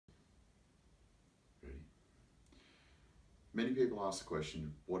Many people ask the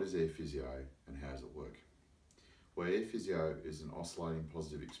question, what is AirPhysio and how does it work? Well, AirPhysio is an oscillating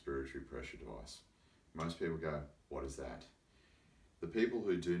positive expiratory pressure device. Most people go, what is that? The people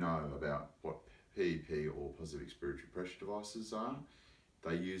who do know about what PEP or positive expiratory pressure devices are,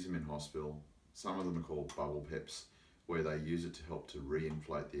 they use them in hospital. Some of them are called bubble PEPs, where they use it to help to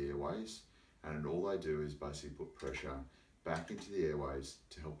re-inflate the airways, and all they do is basically put pressure back into the airways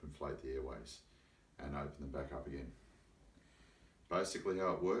to help inflate the airways and open them back up again. Basically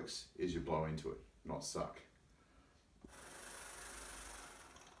how it works is you blow into it, not suck.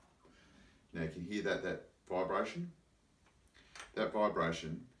 Now you can hear that vibration? That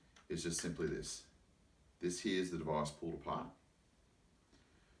vibration is just simply this. This here is the device pulled apart.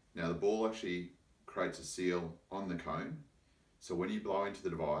 Now the ball actually creates a seal on the cone, so when you blow into the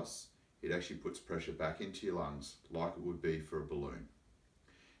device, it actually puts pressure back into your lungs like it would be for a balloon.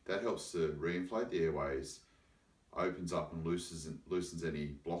 That helps to re-inflate the airways, opens up and loosens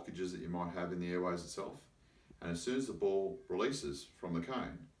any blockages that you might have in the airways itself, and as soon as the ball releases from the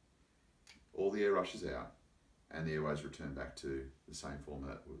cone, all the air rushes out and the airways return back to the same form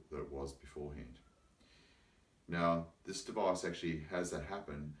that it was beforehand. Now, this device actually has that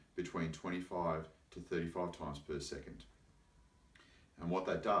happen between 25 to 35 times per second. And what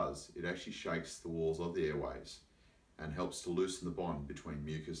that does, it actually shakes the walls of the airways and helps to loosen the bond between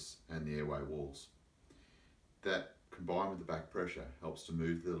mucus and the airway walls. That, combined with the back pressure, helps to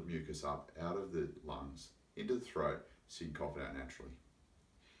move the mucus up out of the lungs into the throat so you can cough it out naturally.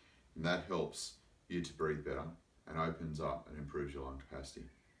 And that helps you to breathe better and opens up and improves your lung capacity.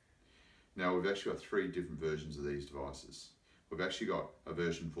 Now we've actually got 3 different versions of these devices. We've actually got a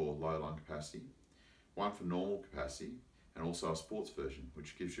version for low lung capacity, one for normal capacity, and also a sports version,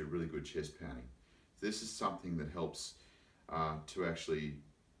 which gives you a really good chest pounding. This is something that helps to actually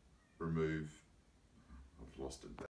remove, I've lost it.